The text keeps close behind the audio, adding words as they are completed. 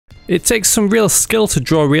It takes some real skill to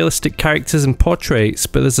draw realistic characters and portraits,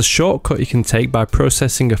 but there's a shortcut you can take by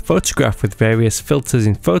processing a photograph with various filters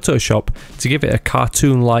in Photoshop to give it a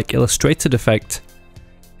cartoon-like illustrated effect.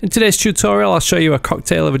 In today's tutorial, I'll show you a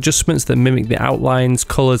cocktail of adjustments that mimic the outlines,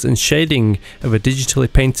 colours and shading of a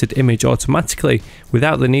digitally painted image automatically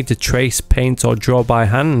without the need to trace, paint or draw by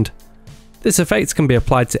hand. This effect can be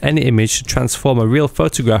applied to any image to transform a real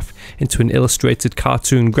photograph into an illustrated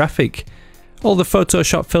cartoon graphic. All the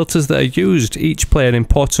Photoshop filters that are used each play an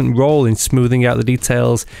important role in smoothing out the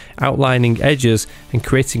details, outlining edges and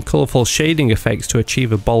creating colourful shading effects to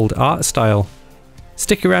achieve a bold art style.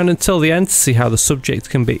 Stick around until the end to see how the subject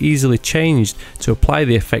can be easily changed to apply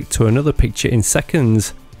the effect to another picture in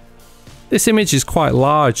seconds. This image is quite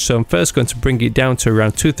large, so I'm first going to bring it down to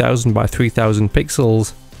around 2000 by 3000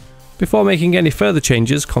 pixels. Before making any further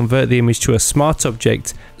changes, convert the image to a smart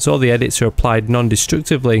object so all the edits are applied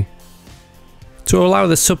non-destructively. To allow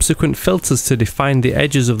the subsequent filters to define the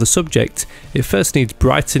edges of the subject, it first needs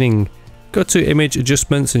brightening. Go to Image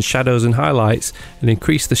Adjustments and Shadows and Highlights and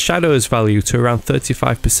increase the shadows value to around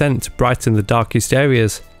 35% to brighten the darkest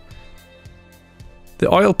areas.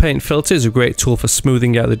 The oil paint filter is a great tool for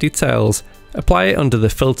smoothing out the details. Apply it under the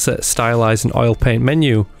Filter, Stylize and Oil Paint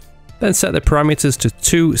menu. Then set the parameters to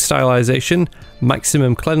 2 Stylization,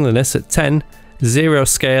 Maximum Cleanliness at 10, 0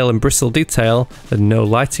 Scale and Bristle Detail and no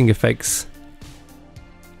lighting effects.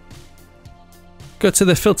 Go to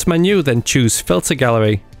the Filter menu, then choose Filter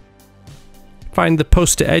Gallery. Find the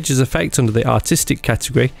Poster Edges effect under the Artistic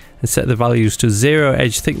category and set the values to 0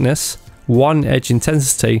 edge thickness, 1 edge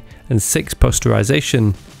intensity and 6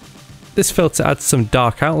 posterization. This filter adds some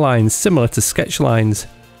dark outlines similar to sketch lines.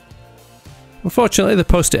 Unfortunately, the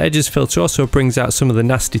Poster Edges filter also brings out some of the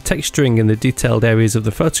nasty texturing in the detailed areas of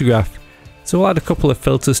the photograph, so we'll add a couple of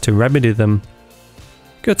filters to remedy them.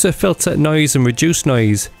 Go to Filter, Noise and Reduce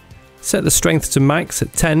Noise. Set the strength to max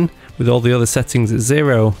at 10 with all the other settings at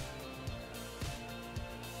 0.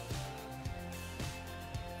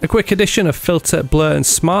 A quick addition of Filter, Blur and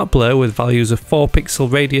Smart Blur with values of 4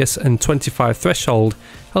 pixel radius and 25 threshold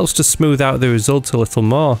helps to smooth out the result a little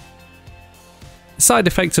more. The side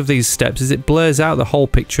effect of these steps is it blurs out the whole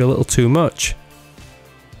picture a little too much.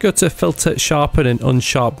 Go to Filter, Sharpen and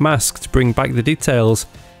Unsharp Mask to bring back the details.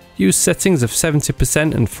 Use settings of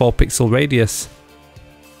 70% and 4 pixel radius.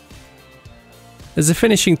 As a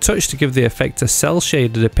finishing touch to give the effect a cel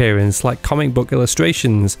shaded appearance like comic book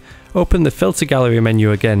illustrations, open the Filter Gallery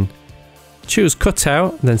menu again. Choose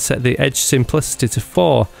Cutout, then set the Edge Simplicity to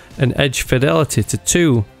 4 and Edge Fidelity to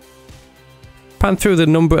 2. Pan through the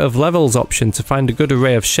Number of Levels option to find a good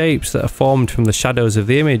array of shapes that are formed from the shadows of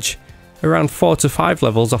the image. Around 4 to 5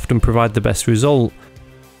 levels often provide the best result.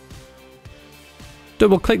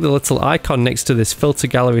 Double click the little icon next to this Filter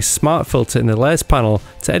Gallery Smart Filter in the Layers panel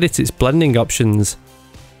to edit its blending options.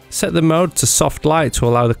 Set the mode to Soft Light to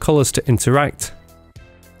allow the colours to interact.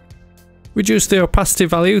 Reduce the opacity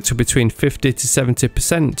value to between 50 to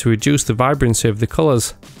 70% to reduce the vibrancy of the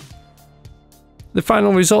colours. The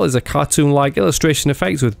final result is a cartoon-like illustration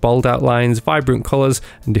effect with bold outlines, vibrant colours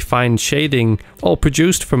and defined shading, all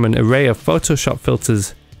produced from an array of Photoshop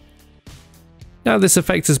filters. Now this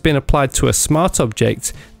effect has been applied to a smart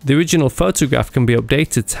object, the original photograph can be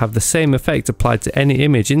updated to have the same effect applied to any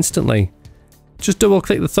image instantly. Just double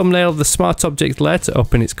click the thumbnail of the smart object layer to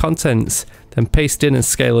open its contents, then paste in and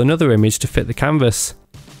scale another image to fit the canvas.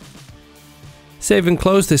 Save and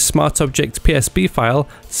close this smart object PSB file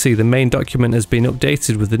to see the main document has been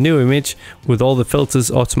updated with the new image with all the filters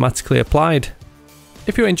automatically applied.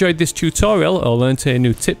 If you enjoyed this tutorial or learned any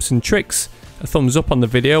new tips and tricks, a thumbs up on the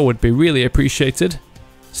video would be really appreciated.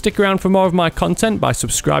 Stick around for more of my content by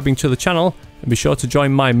subscribing to the channel and be sure to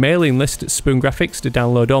join my mailing list at Spoon Graphics to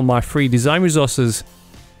download all my free design resources.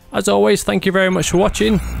 As always, thank you very much for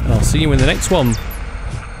watching and I'll see you in the next one.